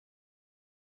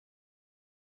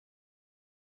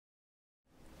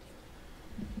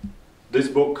This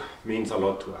book means a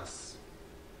lot to us.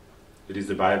 It is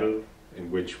the Bible in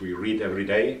which we read every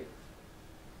day,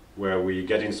 where we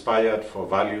get inspired for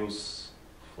values,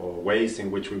 for ways in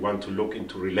which we want to look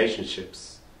into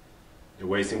relationships, the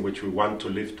ways in which we want to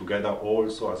live together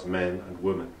also as men and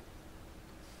women.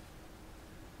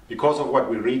 Because of what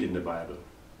we read in the Bible,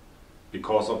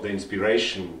 because of the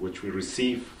inspiration which we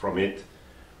receive from it,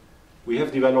 we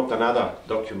have developed another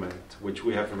document which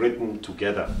we have written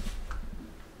together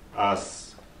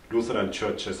as Lutheran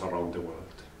churches around the world.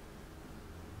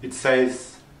 It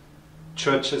says,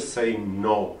 churches saying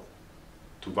no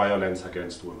to violence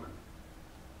against women.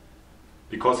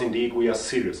 Because indeed we are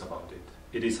serious about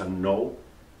it. It is a no,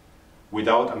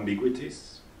 without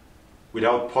ambiguities,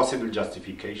 without possible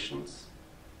justifications,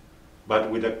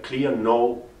 but with a clear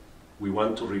no. We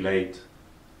want to relate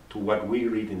to what we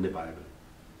read in the Bible.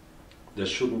 There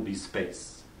shouldn't be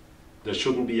space. There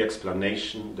shouldn't be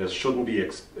explanation. There shouldn't be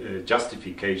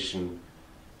justification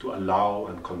to allow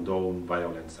and condone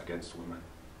violence against women.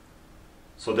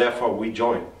 So therefore we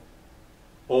join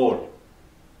all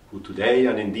who today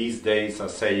and in these days are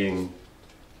saying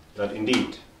that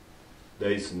indeed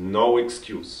there is no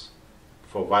excuse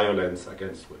for violence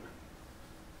against women.